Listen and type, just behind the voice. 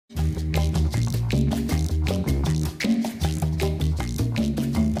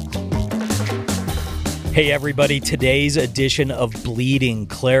Hey everybody, today's edition of Bleeding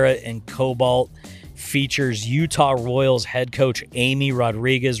Claret and Cobalt features Utah Royals head coach Amy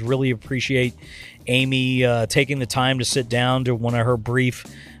Rodriguez. Really appreciate Amy taking the time to sit down to one of her brief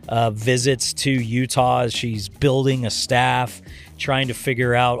visits to Utah as she's building a staff, trying to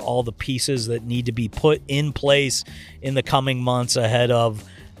figure out all the pieces that need to be put in place in the coming months ahead of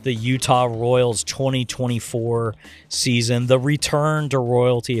the Utah Royals 2024 season, the return to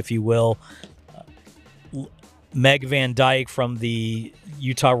royalty, if you will. Meg Van Dyke from the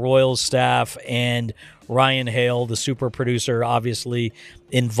Utah Royals staff and Ryan Hale, the super producer, obviously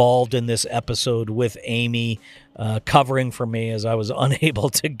involved in this episode with Amy, covering for me as I was unable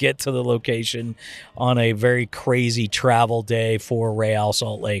to get to the location on a very crazy travel day for Real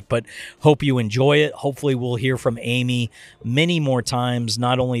Salt Lake. But hope you enjoy it. Hopefully we'll hear from Amy many more times,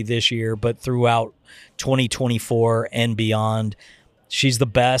 not only this year, but throughout 2024 and beyond. She's the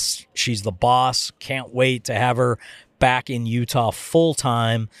best. She's the boss. Can't wait to have her back in Utah full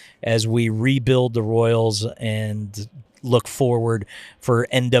time as we rebuild the Royals and look forward for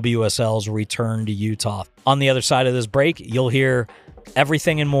NWSL's return to Utah. On the other side of this break, you'll hear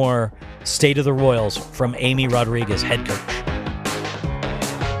everything and more State of the Royals from Amy Rodriguez, head coach.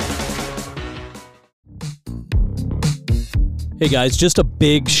 Hey guys, just a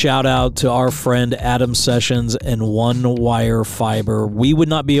big shout out to our friend Adam Sessions and One Wire Fiber. We would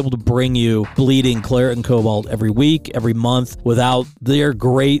not be able to bring you Bleeding Claret and Cobalt every week, every month without their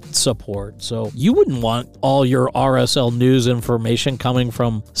great support. So you wouldn't want all your RSL news information coming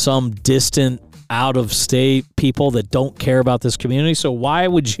from some distant out-of-state people that don't care about this community. So why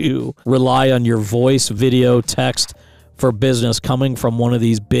would you rely on your voice, video, text for business coming from one of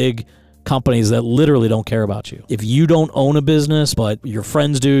these big companies that literally don't care about you? If you don't own a business, but your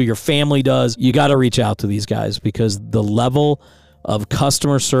friends do, your family does, you got to reach out to these guys because the level of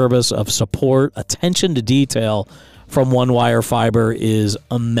customer service, of support, attention to detail from One Wire Fiber is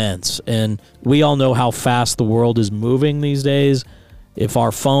immense. And we all know how fast the world is moving these days. If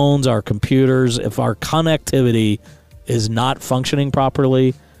our phones, our computers, if our connectivity is not functioning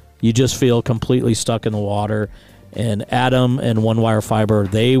properly, you just feel completely stuck in the water. And Adam and One Wire Fiber,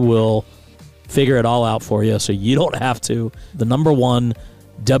 they will figure it all out for you so you don't have to. The number one,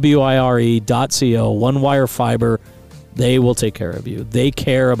 wire.co, One Wire Fiber, they will take care of you. They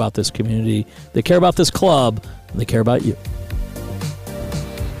care about this community. They care about this club. And they care about you.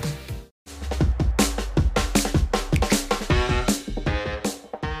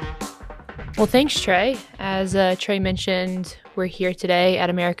 Well, thanks, Trey. As Trey mentioned, we're here today at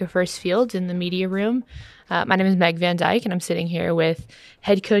America First Field in the media room. My name is Meg Van Dyke, and I'm sitting here with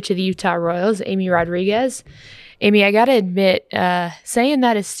head coach of the Utah Royals, Amy Rodriguez. Amy, I got to admit, saying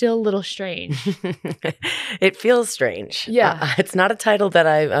that is still a little strange. It feels strange. Yeah. It's not a title that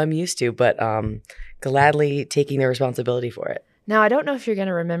I'm used to, but gladly taking the responsibility for it. Now, I don't know if you're going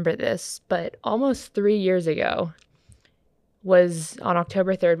to remember this, but almost 3 years ago was on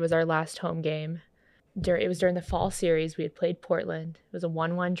October 3rd was our last home game. It was during the fall series. We had played Portland. It was a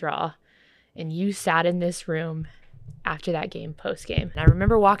 1-1 draw. And you sat in this room after that game, post-game. And I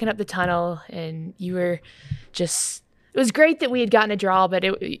remember walking up the tunnel, and you were just, it was great that we had gotten a draw, but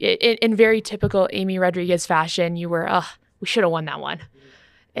it in very typical Amy Rodriguez fashion, you were, we should have won that one.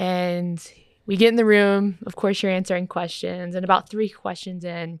 And we get in the room. Of course, you're answering questions. And about 3 questions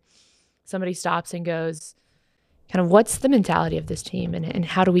in, somebody stops and goes, kind of, what's the mentality of this team, and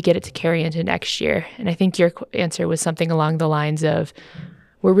how do we get it to carry into next year? And I think your answer was something along the lines of,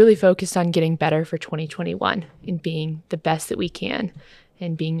 we're really focused on getting better for 2021 and being the best that we can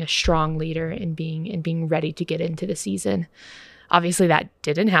and being a strong leader and being ready to get into the season. Obviously, that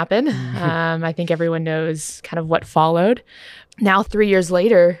didn't happen. I think everyone knows kind of what followed. Now, 3 years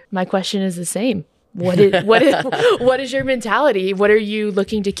later, my question is the same. What is your mentality? What are you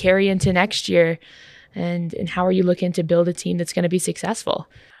looking to carry into next year? And how are you looking to build a team that's going to be successful?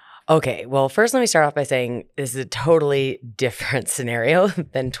 Okay, well, first let me start off by saying this is a totally different scenario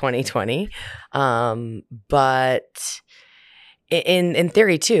than 2020. But in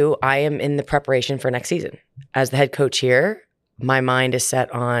theory, too, I am in the preparation for next season. As the head coach here, my mind is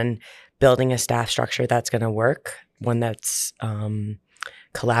set on building a staff structure that's going to work, one that's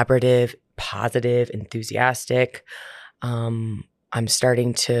collaborative, positive, enthusiastic. I'm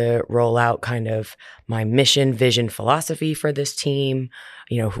starting to roll out kind of my mission, vision, philosophy for this team.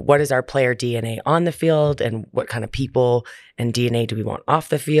 You know, what is our player DNA on the field and what kind of people and DNA do we want off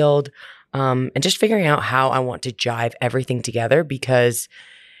the field? And just figuring out how I want to jive everything together because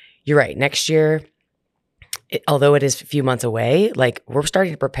you're right. Next year, although it is a few months away, like we're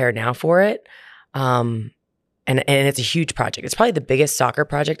starting to prepare now for it. And it's a huge project. It's probably the biggest soccer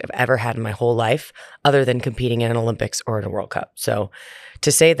project I've ever had in my whole life, other than competing in an Olympics or in a World Cup. So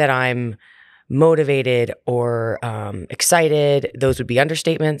to say that I'm motivated or excited, those would be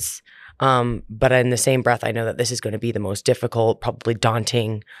understatements. But in the same breath, I know that this is going to be the most difficult, probably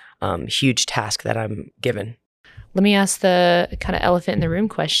daunting, huge task that I'm given. Let me ask the kind of elephant in the room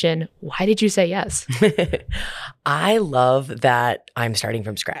question. Why did you say yes? I love that I'm starting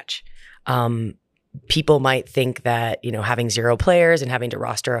from scratch. People might think that, having 0 players and having to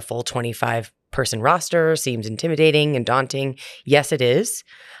roster a full 25-person roster seems intimidating and daunting. Yes, it is.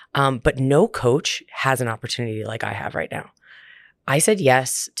 But no coach has an opportunity like I have right now. I said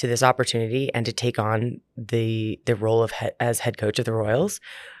yes to this opportunity and to take on the role of as head coach of the Royals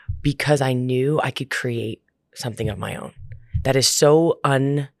because I knew I could create something of my own. That is so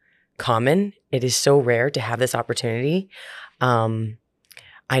uncommon. It is so rare to have this opportunity.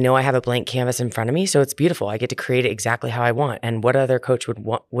 I know I have a blank canvas in front of me, so it's beautiful. I get to create it exactly how I want. And what other coach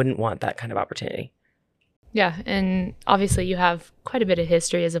wouldn't want that kind of opportunity? Yeah, and obviously you have quite a bit of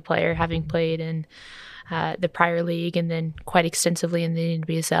history as a player, having played in the prior league and then quite extensively in the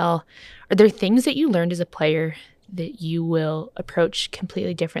NWSL. Are there things that you learned as a player that you will approach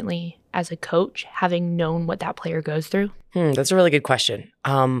completely differently as a coach, having known what that player goes through? That's a really good question.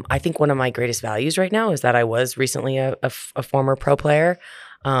 I think one of my greatest values right now is that I was recently a former pro player.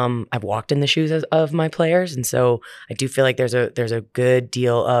 I've walked in the shoes of my players, and so I do feel like there's a good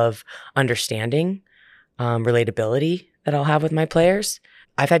deal of understanding, relatability that I'll have with my players.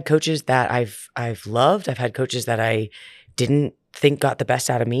 I've had coaches that I've loved. I've had coaches that I didn't think got the best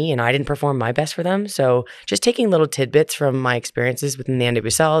out of me, and I didn't perform my best for them. So just taking little tidbits from my experiences within the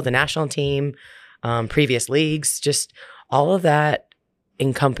NWSL, the national team, previous leagues, just all of that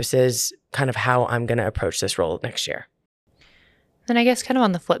encompasses kind of how I'm going to approach this role next year. Then I guess kind of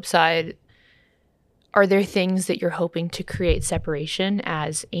on the flip side, are there things that you're hoping to create separation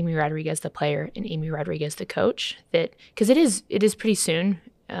as Amy Rodriguez, the player, and Amy Rodriguez, the coach? That because it is pretty soon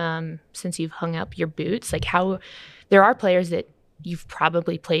since you've hung up your boots. Like how there are players that you've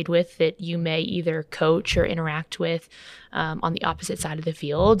probably played with that you may either coach or interact with on the opposite side of the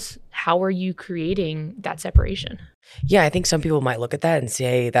field. How are you creating that separation? Yeah, I think some people might look at that and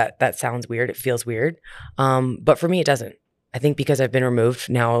say that sounds weird. It feels weird. But for me, it doesn't. I think because I've been removed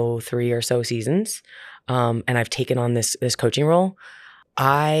now 3 or so seasons, and I've taken on this coaching role,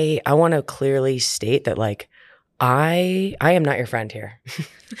 I want to clearly state that like I am not your friend here.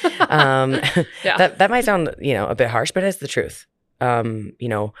 Yeah. That might sound a bit harsh, but it's the truth.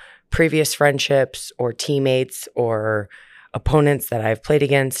 Previous friendships or teammates or opponents that I've played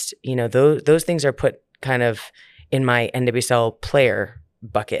against, those things are put kind of in my NWSL player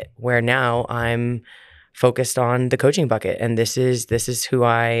bucket, where now I'm focused on the coaching bucket, and this is who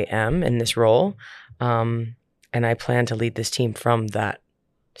I am in this role, and I plan to lead this team from that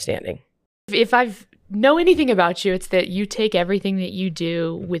standing. If I've know anything about you, it's that you take everything that you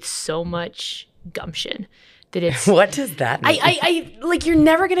do with so much gumption that it's What does that mean? I like you're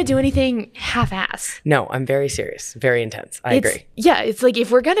never gonna do anything half-ass. No, I'm very serious, very intense. I agree. Yeah, it's like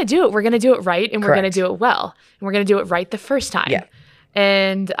if we're gonna do it, we're gonna do it right, and we're gonna Correct. do it well, and we're gonna do it right the first time. Yeah.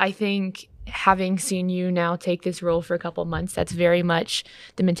 And I think having seen you now take this role for a couple months, that's very much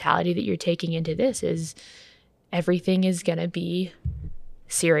the mentality that you're taking into this is everything is going to be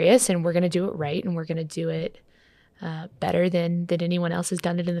serious and we're going to do it right and we're going to do it better than anyone else has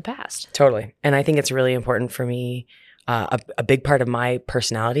done it in the past. Totally. And I think it's really important for me. A big part of my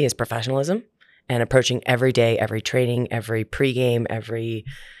personality is professionalism and approaching every day, every training, every pregame,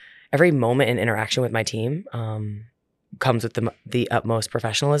 every moment and interaction with my team comes with the utmost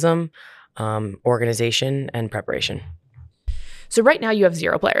professionalism, organization, and preparation. So right now you have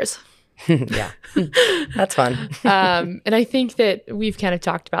 0 players. Yeah, that's fun. And I think that we've kind of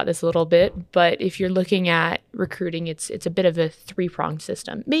talked about this a little bit, but if you're looking at recruiting, it's a bit of a 3-pronged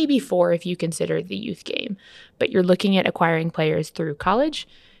system, maybe 4 if you consider the youth game. But you're looking at acquiring players through college,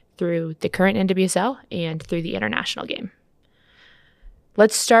 through the current NWSL, and through the international game.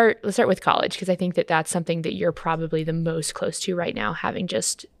 Let's start with college, because I think that that's something that you're probably the most close to right now, having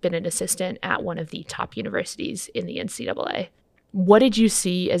just been an assistant at one of the top universities in the NCAA. What did you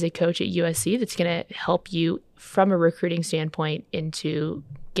see as a coach at USC that's going to help you from a recruiting standpoint into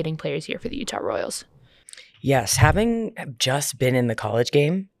getting players here for the Utah Royals? Yes, having just been in the college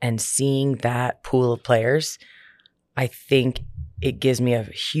game and seeing that pool of players, I think it gives me a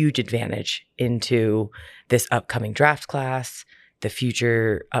huge advantage into this upcoming draft class, the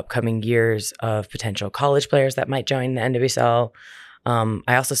future upcoming years of potential college players that might join the NWSL.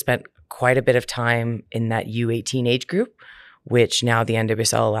 I also spent quite a bit of time in that U18 age group, which now the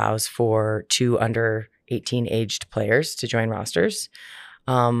NWSL allows for 2 under 18 aged players to join rosters.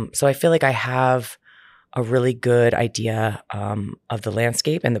 So I feel like I have a really good idea of the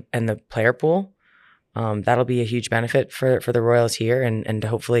landscape and the player pool. That'll be a huge benefit for the Royals here and to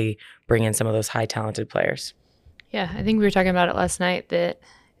hopefully bring in some of those high talented players. Yeah, I think we were talking about it last night that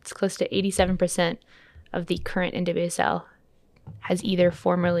it's close to 87% of the current NWSL has either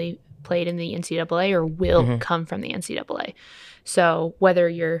formerly played in the NCAA or will come from the NCAA. So whether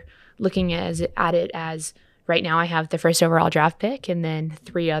you're looking at it as right now I have the first overall draft pick and then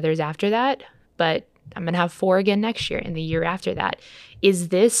 3 others after that, but I'm going to have 4 again next year and the year after that. Is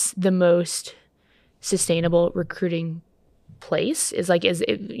this the most sustainable recruiting place? Is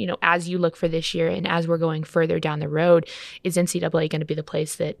it, as you look for this year and as we're going further down the road, is NCAA going to be the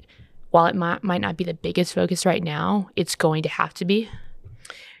place that, while it might not be the biggest focus right now, it's going to have to be?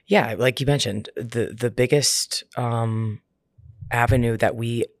 Yeah, like you mentioned, the biggest avenue that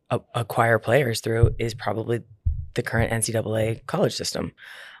we acquire players through is probably the current NCAA college system.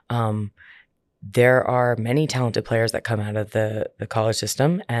 There are many talented players that come out of the college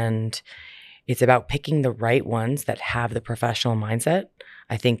system, and it's about picking the right ones that have the professional mindset.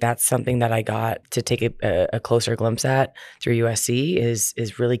 I think that's something that I got to take a closer glimpse at through USC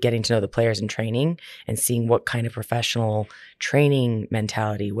is really getting to know the players in training and seeing what kind of professional training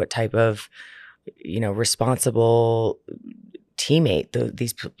mentality, what type of, responsible teammate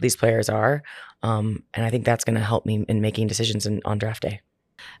these players are. And I think that's going to help me in making decisions on draft day.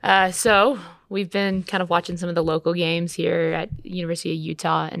 So we've been kind of watching some of the local games here at University of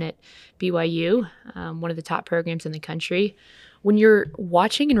Utah and at BYU, one of the top programs in the country. When you're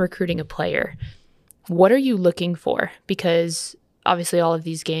watching and recruiting a player, what are you looking for? Because obviously all of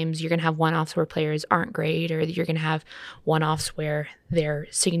these games, you're going to have one-offs where players aren't great, or you're going to have one-offs where they're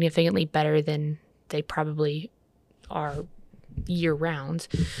significantly better than they probably are year-round.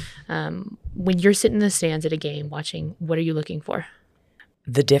 When you're sitting in the stands at a game watching, what are you looking for?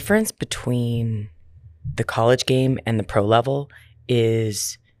 The difference between the college game and the pro level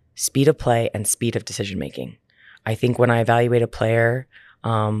is speed of play and speed of decision making. I think when I evaluate a player,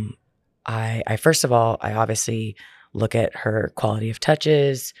 I first of all, I obviously look at her quality of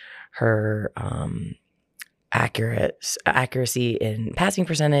touches, her accuracy in passing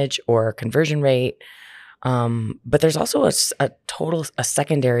percentage or conversion rate. But there's also a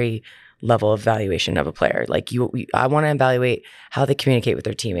secondary level of evaluation of a player. Like I want to evaluate how they communicate with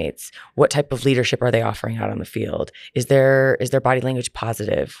their teammates. What type of leadership are they offering out on the field? Is their body language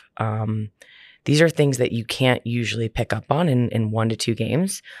positive? These are things that you can't usually pick up on in 1 to 2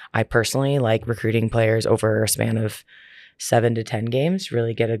 games. I personally like recruiting players over a span of 7 to 10 games,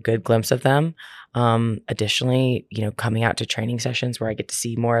 really get a good glimpse of them. Additionally, coming out to training sessions where I get to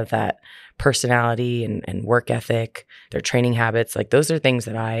see more of that personality and work ethic, their training habits. Like those are things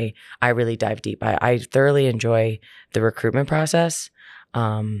that I really dive deep. I thoroughly enjoy the recruitment process.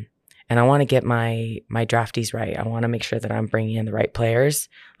 And I want to get my draftees right. I want to make sure that I'm bringing in the right players.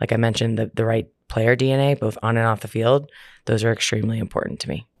 Like I mentioned, the right player DNA, both on and off the field. Those are extremely important to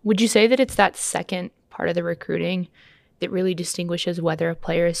me. Would you say that it's that second part of the recruiting that really distinguishes whether a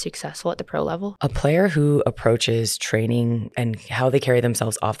player is successful at the pro level? A player who approaches training and how they carry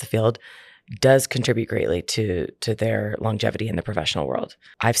themselves off the field does contribute greatly to their longevity in the professional world.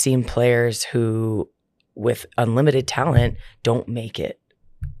 I've seen players who, with unlimited talent, don't make it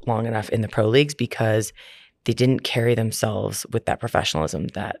long enough in the pro leagues because they didn't carry themselves with that professionalism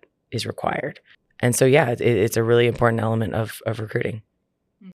that is required. And so, yeah, it's a really important element of recruiting.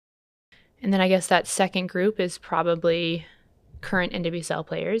 And then I guess that second group is probably current NWSL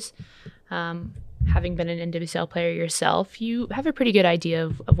players. Having been an NWSL player yourself, you have a pretty good idea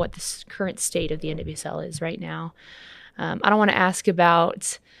of what the current state of the NWSL is right now. I don't want to ask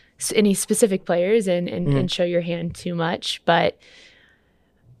about any specific players and show your hand too much, but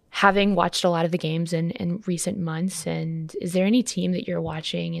having watched a lot of the games in recent months, and is there any team that you're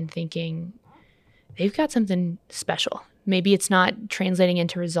watching and thinking they've got something special? Maybe it's not translating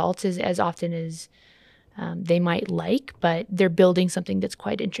into results as often as they might like, but they're building something that's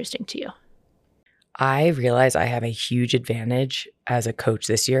quite interesting to you. I realize I have a huge advantage as a coach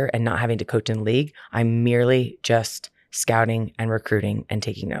this year and not having to coach in the league. I'm merely just scouting and recruiting and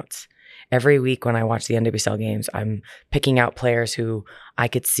taking notes. Every week when I watch the NWSL games, I'm picking out players who I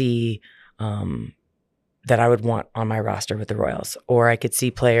could see that I would want on my roster with the Royals, or I could see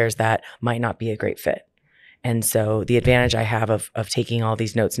players that might not be a great fit. And so the advantage I have of taking all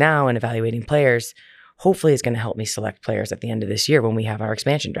these notes now and evaluating players hopefully is going to help me select players at the end of this year when we have our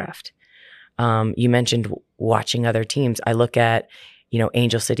expansion draft. You mentioned watching other teams. I look at,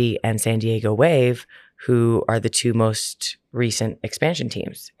 Angel City and San Diego Wave, who are the two most recent expansion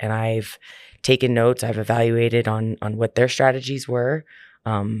teams. And I've taken notes, I've evaluated on what their strategies were,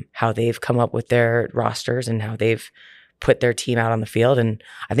 how they've come up with their rosters and how they've put their team out on the field. And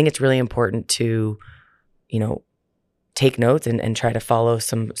I think it's really important to, take notes and try to follow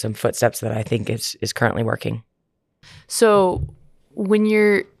some footsteps that I think is currently working. So when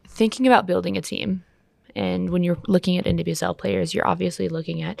you're thinking about building a team and when you're looking at NWSL players, you're obviously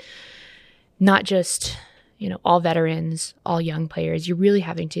looking at not just, all veterans, all young players. You're really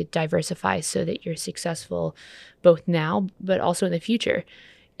having to diversify so that you're successful both now, but also in the future.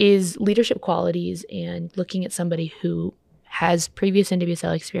 Is leadership qualities and looking at somebody who has previous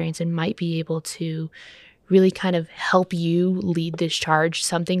NWSL experience and might be able to really kind of help you lead this charge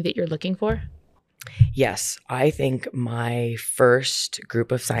something that you're looking for? Yes, I think my first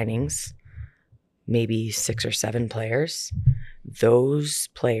group of signings, maybe 6 or 7 players, those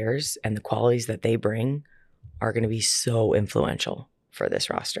players and the qualities that they bring are going to be so influential for this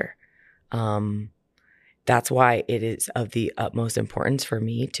roster. That's why it is of the utmost importance for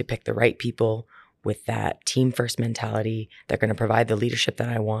me to pick the right people with that team first mentality. They're going to provide the leadership that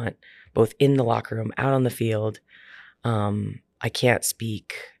I want, both in the locker room, out on the field. I can't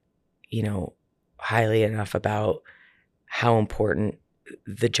speak, highly enough about how important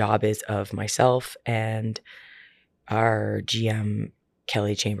the job is of myself and our GM,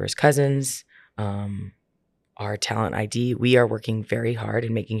 Kelly Chambers Cousins, our talent ID. We are working very hard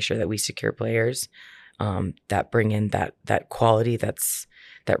in making sure that we secure players that bring in that quality that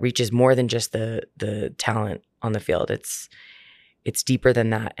reaches more than just the talent on the field. It's deeper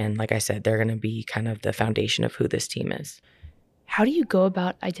than that. And like I said, they're going to be kind of the foundation of who this team is. How do you go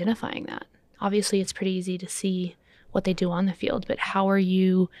about identifying that? Obviously, it's pretty easy to see what they do on the field, but how are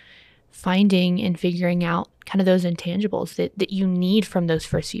you finding and figuring out kind of those intangibles that you need from those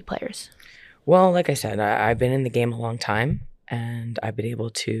first few players? Well, like I said, I've been in the game a long time, and I've been able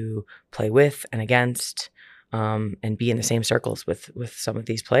to play with and against and be in the same circles with some of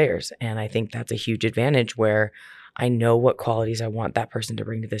these players. And I think that's a huge advantage where I know what qualities I want that person to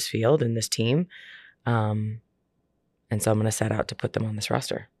bring to this field and this team. And so I'm going to set out to put them on this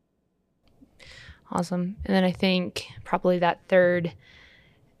roster. Awesome. And then I think probably that third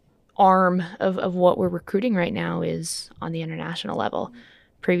arm of what we're recruiting right now is on the international level.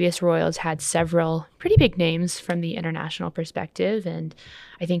 Previous Royals had several pretty big names from the international perspective, and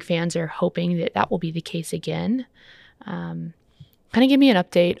I think fans are hoping that will be the case again. Kind of give me an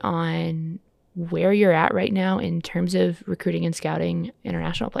update on where you're at right now in terms of recruiting and scouting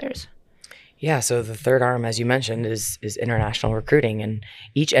international players. Yeah, so the third arm, as you mentioned, is international recruiting, and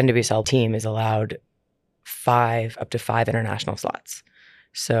each NWSL team is allowed up to 5 international slots.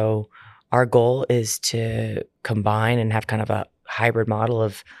 So our goal is to combine and have kind of a hybrid model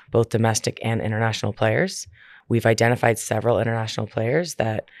of both domestic and international players. We've identified several international players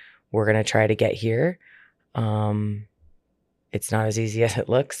that we're going to try to get here. It's not as easy as it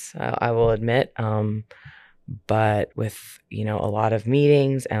looks, I will admit. But with, a lot of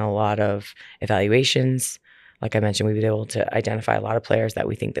meetings and a lot of evaluations, like I mentioned, we've been able to identify a lot of players that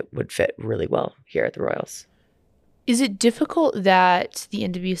we think that would fit really well here at the Royals. Is it difficult that the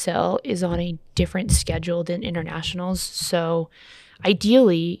NWSL is on a different schedule than internationals? So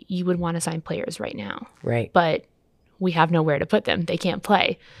ideally, you would want to sign players right now. Right. But we have nowhere to put them. They can't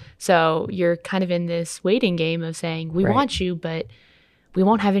play. So you're kind of in this waiting game of saying, we want you, but we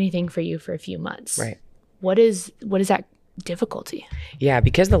won't have anything for you for a few months. Right. What is that difficulty? Yeah,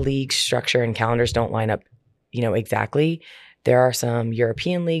 because the league structure and calendars don't line up, exactly. There are some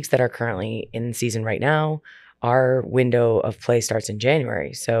European leagues that are currently in season right now. Our window of play starts in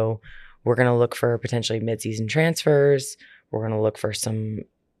January. So we're going to look for potentially mid-season transfers. We're going to look for some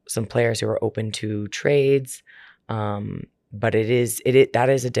players who are open to trades. But that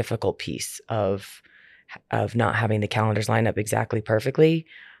is a difficult piece of not having the calendars line up exactly perfectly.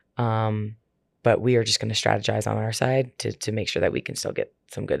 But we are just going to strategize on our side to make sure that we can still get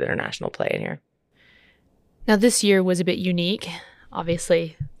some good international play in here. Now, this year was a bit unique.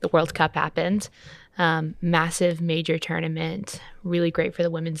 Obviously, the World Cup happened. Massive major tournament, really great for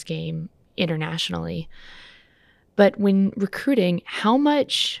the women's game internationally. But when recruiting, how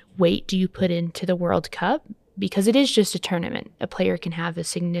much weight do you put into the World Cup? Because it is just a tournament. A player can have a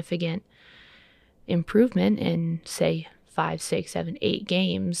significant improvement in, say, 5, 6, 7, 8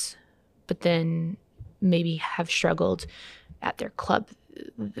 games, but then maybe have struggled at their club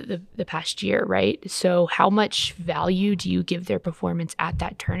the past year, right? So how much value do you give their performance at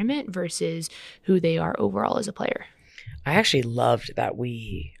that tournament versus who they are overall as a player? I actually loved that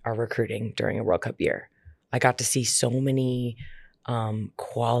we are recruiting during a World Cup year. I got to see so many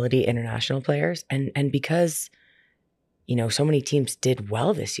quality international players. And because, so many teams did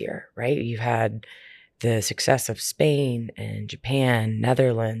well this year, right? You've had the success of Spain and Japan,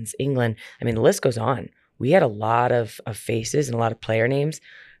 Netherlands, England. I mean, the list goes on. We had a lot of faces and a lot of player names,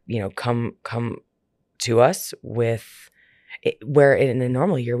 come to us with where in a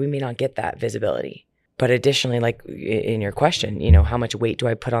normal year, we may not get that visibility. But additionally, like in your question, how much weight do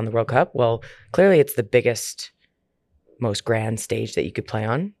I put on the World Cup? Well, clearly it's the biggest, most grand stage that you could play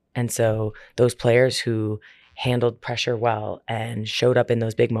on. And so those players who handled pressure well and showed up in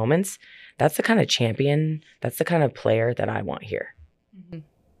those big moments, that's the kind of champion, that's the kind of player that I want here. Mm-hmm.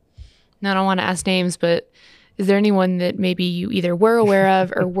 Now, I don't want to ask names, but is there anyone that maybe you either were aware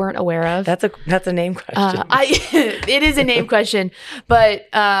of or weren't aware of? That's a name question. It is a name question, but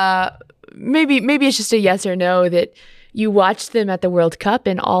maybe it's just a yes or no that you watched them at the World Cup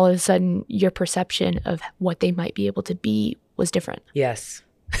and all of a sudden your perception of what they might be able to be was different. Yes.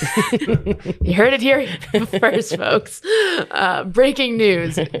 You heard it here first, folks. Breaking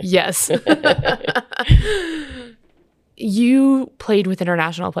news. Yes. You played with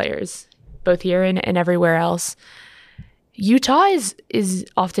international players, both here and everywhere else. Utah is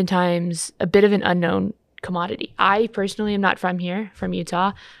oftentimes a bit of an unknown commodity. I personally am not from here, from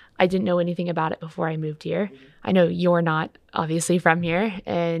Utah. I didn't know anything about it before I moved here. I know you're not obviously from here,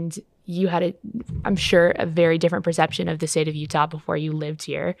 and you had I'm sure, a very different perception of the state of Utah before you lived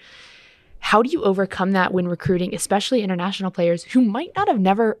here. How do you overcome that when recruiting, especially international players who might not have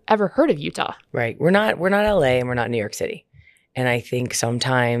never ever heard of Utah? Right. We're not LA and we're not New York City. And I think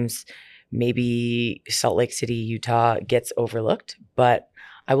sometimes maybe Salt Lake City, Utah gets overlooked, but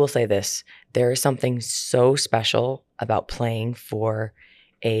I will say this, there is something so special about playing for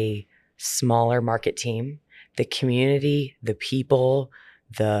a smaller market team. The community, the people,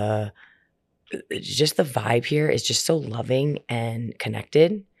 just the vibe here is just so loving and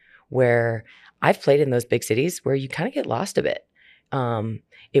connected, where I've played in those big cities where you kind of get lost a bit.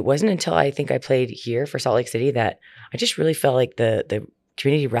 It wasn't until I think I played here for Salt Lake City that I just really felt like the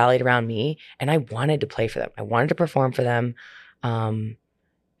community rallied around me and I wanted to play for them. I wanted to perform for them. And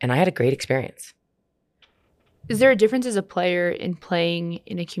I had a great experience. Is there a difference as a player in playing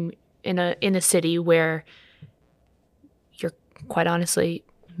in a city where you're, quite honestly,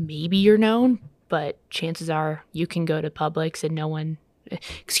 maybe you're known, but chances are you can go to Publix and no one,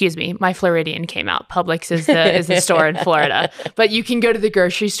 excuse me, my Floridian came out. Publix is the store in Florida, but you can go to the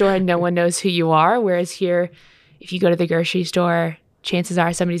grocery store and no one knows who you are. Whereas here, if you go to the grocery store, chances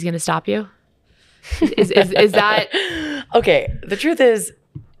are somebody's going to stop you. Is that okay? The truth is,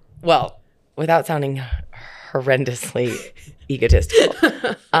 well, without sounding horrendously egotistical,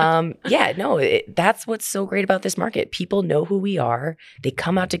 that's what's so great about this market. People know who we are. They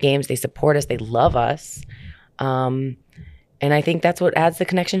come out to games. They support us. They love us. And I think that's what adds the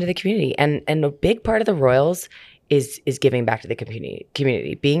connection to the community. And a big part of the Royals is giving back to the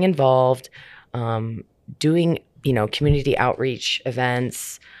community, being involved, doing, community outreach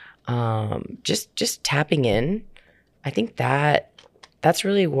events, just tapping in. I think that's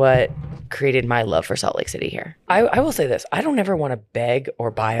really what created my love for Salt Lake City here. I will say this, I don't ever want to beg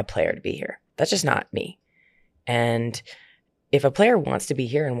or buy a player to be here. That's just not me. And if a player wants to be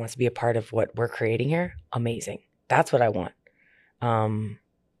here and wants to be a part of what we're creating here, amazing. That's what I want.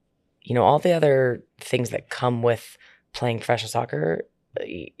 All the other things that come with playing professional soccer,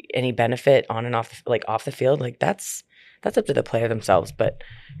 any benefit on and off the field, that's up to the player themselves. But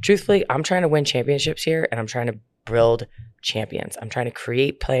truthfully, I'm trying to win championships here and I'm trying to build champions. I'm trying to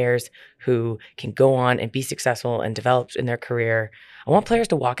create players who can go on and be successful and develop in their career. I want players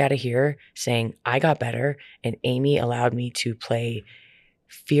to walk out of here saying, I got better and Amy allowed me to play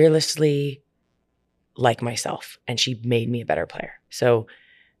fearlessly like myself and she made me a better player. So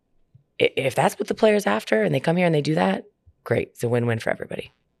if that's what the player's after and they come here and they do that, great. It's a win-win for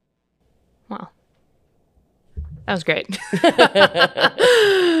everybody. Wow. That was great.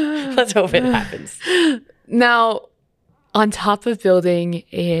 Let's hope it happens. Now, on top of building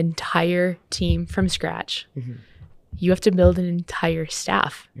an entire team from scratch, mm-hmm. you have to build an entire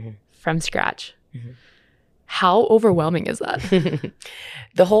staff mm-hmm. from scratch. Mm-hmm. How overwhelming is that?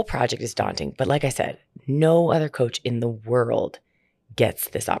 The whole project is daunting, but like I said, no other coach in the world gets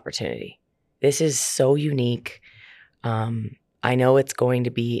this opportunity. This is so unique. I know it's going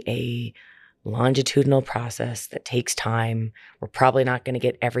to be a longitudinal process that takes time. We're probably not going to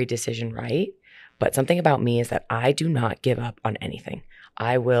get every decision right. But something about me is that I do not give up on anything.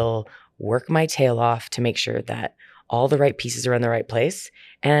 I will work my tail off to make sure that all the right pieces are in the right place.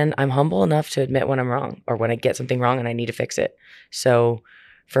 And I'm humble enough to admit when I'm wrong or when I get something wrong and I need to fix it. So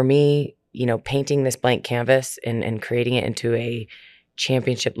for me, painting this blank canvas and creating it into a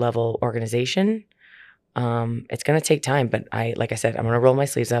championship level organization, it's going to take time. But like I said, I'm going to roll my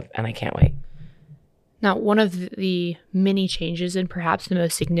sleeves up and I can't wait. Now, one of the many changes, and perhaps the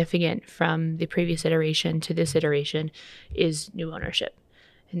most significant from the previous iteration to this iteration, is new ownership.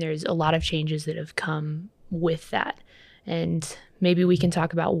 And there's a lot of changes that have come with that. And maybe we can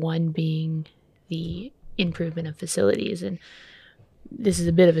talk about one being the improvement of facilities. And this is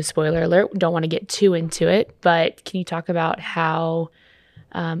a bit of a spoiler alert. Don't want to get too into it, but can you talk about how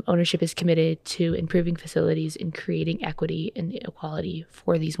ownership is committed to improving facilities and creating equity and equality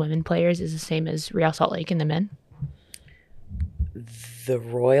for these women players is the same as Real Salt Lake and the men? The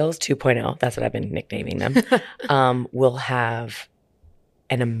Royals 2.0, that's what I've been nicknaming them, will have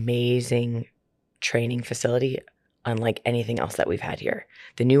an amazing training facility unlike anything else that we've had here.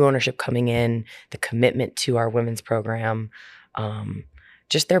 The new ownership coming in, the commitment to our women's program,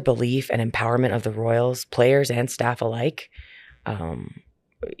 just their belief and empowerment of the Royals, players and staff alike,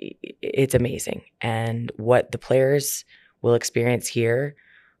 it's amazing. And what the players will experience here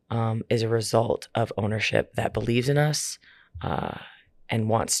is a result of ownership that believes in us and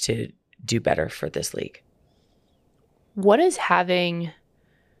wants to do better for this league. What is having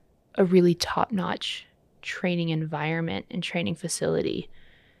a really top-notch training environment and training facility?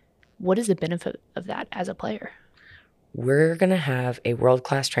 What is the benefit of that as a player? We're going to have a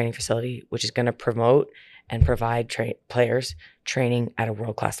world-class training facility, which is going to promote and provide players training at a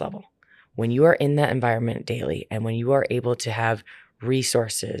world-class level. When you are in that environment daily and when you are able to have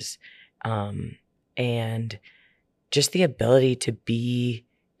resources and just the ability to be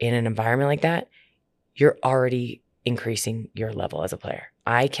in an environment like that, you're already increasing your level as a player.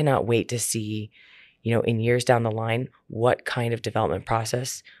 I cannot wait to see, in years down the line, what kind of development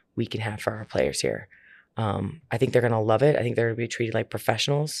process we can have for our players here. I think they're going to love it. I think they're going to be treated like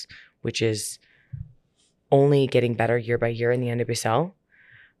professionals, which is only getting better year by year in the NWSL.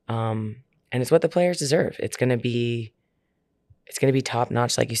 And it's what the players deserve. It's going to be top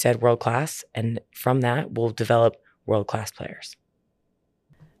notch, like you said, world class. And from that, we'll develop world class players.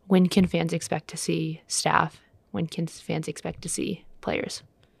 When can fans expect to see staff? When can fans expect to see players?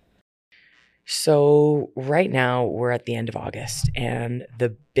 So right now we're at the end of August, and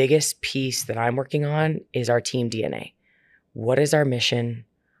the biggest piece that I'm working on is our team DNA. What is our mission?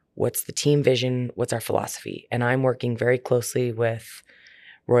 What's the team vision? What's our philosophy? And I'm working very closely with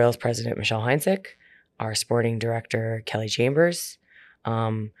Royals President Michelle Heinsick, our sporting director Kelly Chambers.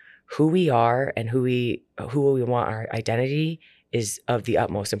 Who we are and who we want our identity is of the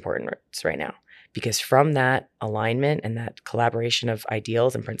utmost importance right now, because from that alignment and that collaboration of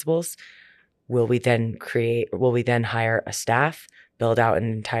ideals and principles, will we then hire a staff, build out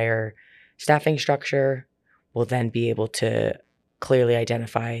an entire staffing structure. We'll then be able to clearly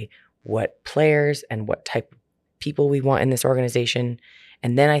identify what players and what type of people we want in this organization.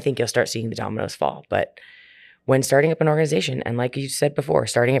 And then I think you'll start seeing the dominoes fall. But when starting up an organization, and like you said before,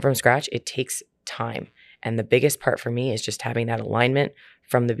 starting it from scratch, it takes time. And the biggest part for me is just having that alignment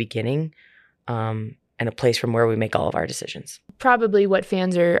from the beginning, and a place from where we make all of our decisions. Probably what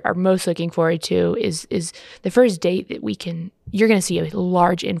fans are most looking forward to is the first date that you're going to see a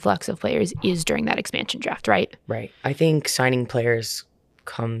large influx of players is during that expansion draft, right? Right. I think signing players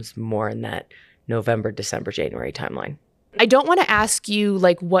comes more in that November, December, January timeline. I don't want to ask you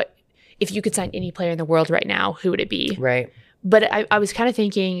what if you could sign any player in the world right now, who would it be? Right. But I was kind of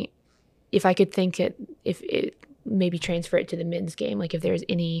thinking if I could think if it maybe transfer it to the men's game, like if there's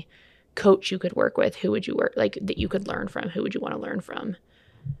any coach you could work with, who would you that you could learn from? Who would you want to learn from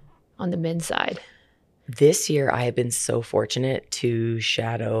on the men's side? This year, I have been so fortunate to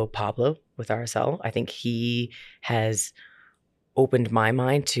shadow Pablo with RSL. I think he has opened my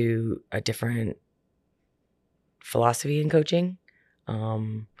mind to a different philosophy in coaching,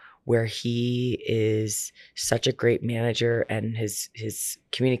 where he is such a great manager and his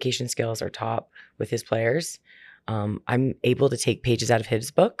communication skills are top with his players. I'm able to take pages out of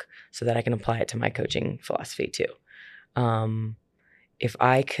his book so that I can apply it to my coaching philosophy too. If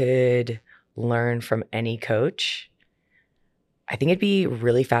I could learn from any coach, I think it'd be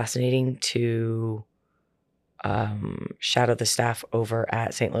really fascinating to shadow the staff over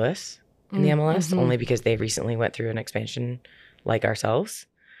at St. Louis in the MLS, only because they recently went through an expansion like ourselves.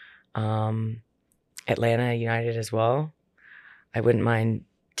 Atlanta United as well. I wouldn't mind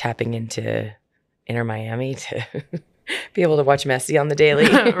tapping into Inter Miami to be able to watch Messi on the daily.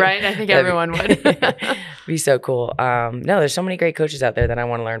 Right? I think everyone would. Be so cool. No, there's so many great coaches out there that I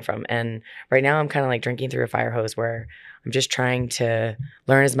want to learn from. And right now I'm kind of like drinking through a fire hose where I'm just trying to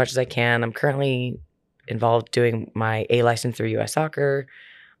learn as much as I can. I'm currently involved doing my A license through US Soccer.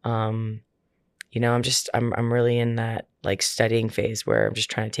 I'm really in that like studying phase where I'm just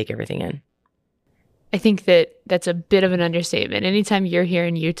trying to take everything in. I think that's a bit of an understatement. Anytime you're here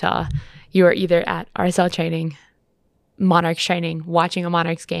in Utah, you are either at RSL training, Monarchs training, watching a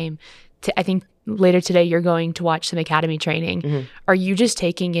Monarchs game. I think later today you're going to watch some academy training. Mm-hmm. Are you just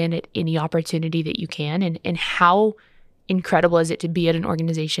taking in any opportunity that you can? And how incredible is it to be at an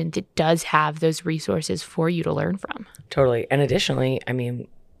organization that does have those resources for you to learn from? Totally. And additionally, I mean,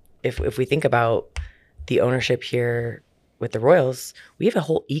 if we think about the ownership here with the Royals, we have a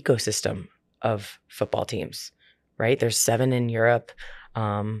whole ecosystem of football teams, right? There's 7 in Europe.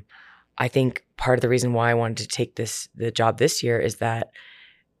 I think part of the reason why I wanted to take the job this year is that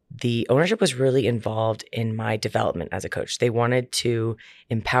the ownership was really involved in my development as a coach. They wanted to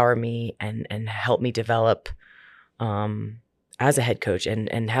empower me and help me develop as a head coach,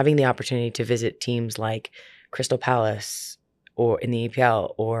 and having the opportunity to visit teams like Crystal Palace or in the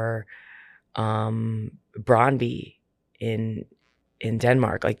EPL or Brøndby in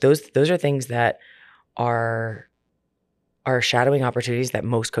Denmark. Like those are things that are shadowing opportunities that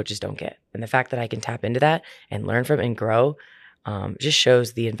most coaches don't get. And the fact that I can tap into that and learn from and grow just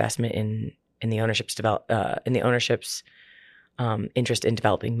shows the investment in the ownership's interest in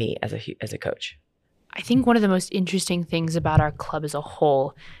developing me as a coach. I think one of the most interesting things about our club as a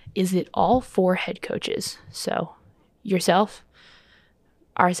whole is that all 4 head coaches, so yourself,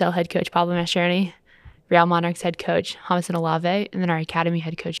 RSL head coach Pablo Mascherny, Real Monarchs head coach Jamison Olave, and then our academy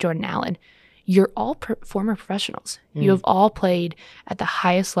head coach Jordan Allen, you're all former professionals. You have all played at the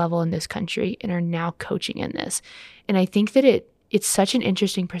highest level in this country and are now coaching in this. And I think that it's such an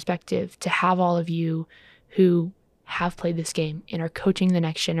interesting perspective to have all of you who have played this game and are coaching the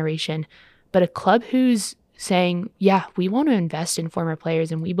next generation, but a club who's saying, yeah, we want to invest in former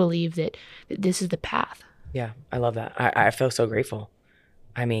players and we believe that this is the path. Yeah, I love that. I feel so grateful.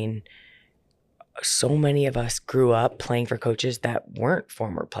 I mean, so many of us grew up playing for coaches that weren't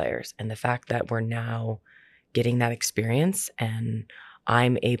former players. And the fact that we're now getting that experience and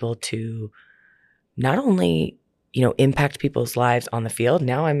I'm able to not only, impact people's lives on the field,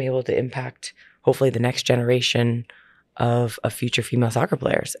 now I'm able to impact hopefully the next generation of future female soccer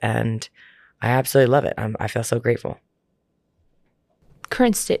players. And I absolutely love it. I feel so grateful.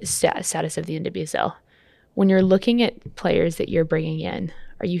 Current status of the NWSL. When you're looking at players that you're bringing in,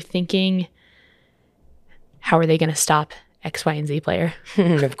 are you thinking, how are they going to stop X, Y, and Z player?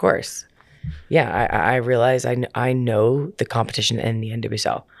 Of course. Yeah, I realize I know the competition in the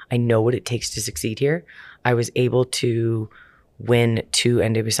NWSL. I know what it takes to succeed here. I was able to win 2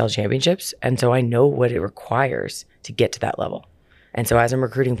 NWSL championships, and so I know what it requires to get to that level. And so as I'm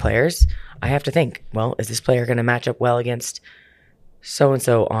recruiting players, I have to think, well, is this player going to match up well against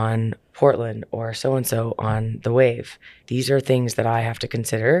so-and-so on Portland or so-and-so on the Wave? These are things that I have to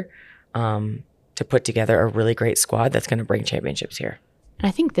consider to put together a really great squad that's going to bring championships here. And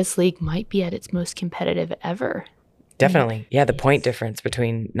I think this league might be at its most competitive ever. Definitely. Yeah, the point difference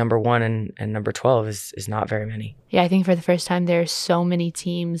between number 1 and number 12 is not very many. Yeah, I think for the first time there's so many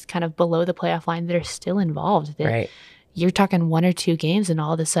teams kind of below the playoff line that are still involved. Right. You're talking 1 or 2 games and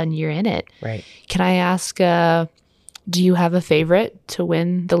all of a sudden you're in it. Right. Can I ask, do you have a favorite to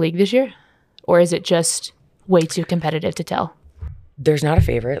win the league this year? Or is it just way too competitive to tell? There's not a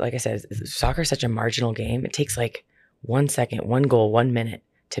favorite. Like I said, soccer is such a marginal game. It takes like 1 second, 1 goal, 1 minute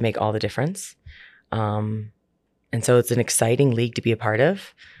to make all the difference. And so it's an exciting league to be a part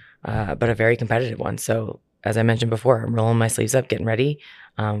of, but a very competitive one. So as I mentioned before, I'm rolling my sleeves up, getting ready,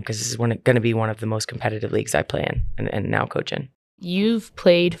 because this is going to be one of the most competitive leagues I play in and now coach in. You've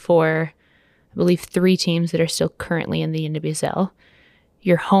played for, I believe, 3 teams that are still currently in the NWSL.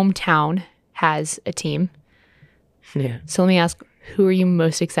 Your hometown has a team. Yeah. So let me ask, who are you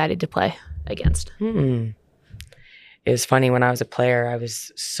most excited to play against? It was funny, when I was a player, I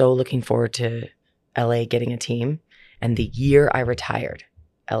was so looking forward to LA getting a team. And the year I retired,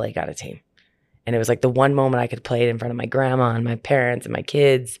 LA got a team. And it was like the one moment I could play it in front of my grandma and my parents and my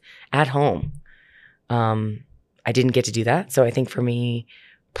kids at home. I didn't get to do that. So I think for me,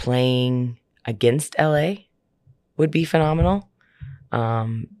 playing against LA would be phenomenal.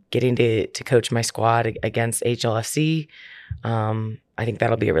 Getting to coach my squad against HLFC, I think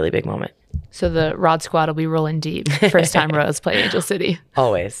that'll be a really big moment. So the Rod squad will be rolling deep first time Royals play Angel City.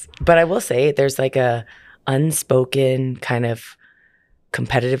 Always. But I will say there's like a unspoken kind of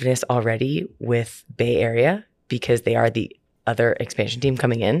competitiveness already with Bay Area because they are the other expansion team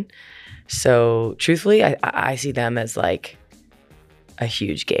coming in. So truthfully, I see them as like a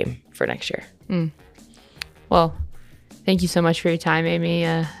huge game for next year. Well, thank you so much for your time, Amy.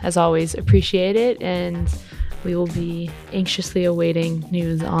 As always, appreciate it. And we will be anxiously awaiting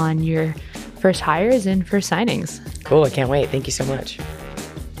news on your first hires and first signings. Cool. I can't wait. Thank you so much.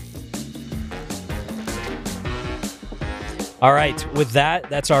 All right, with that,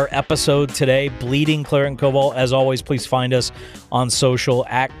 that's our episode today. Bleeding Claret and Cobalt. As always, please find us on social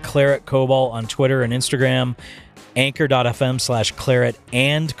at Claret Cobalt on Twitter and Instagram, anchor.fm/Claret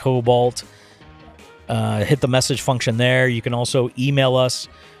and Cobalt. Hit the message function there. You can also email us,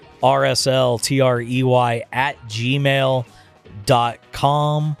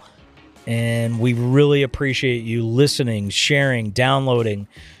 rsltrey@gmail.com. And we really appreciate you listening, sharing, downloading,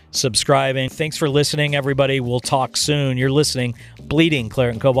 subscribing. Thanks for listening, everybody. We'll talk soon. You're listening, Bleeding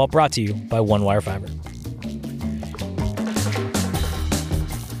Claret and Cobalt, brought to you by One Wire Fiber.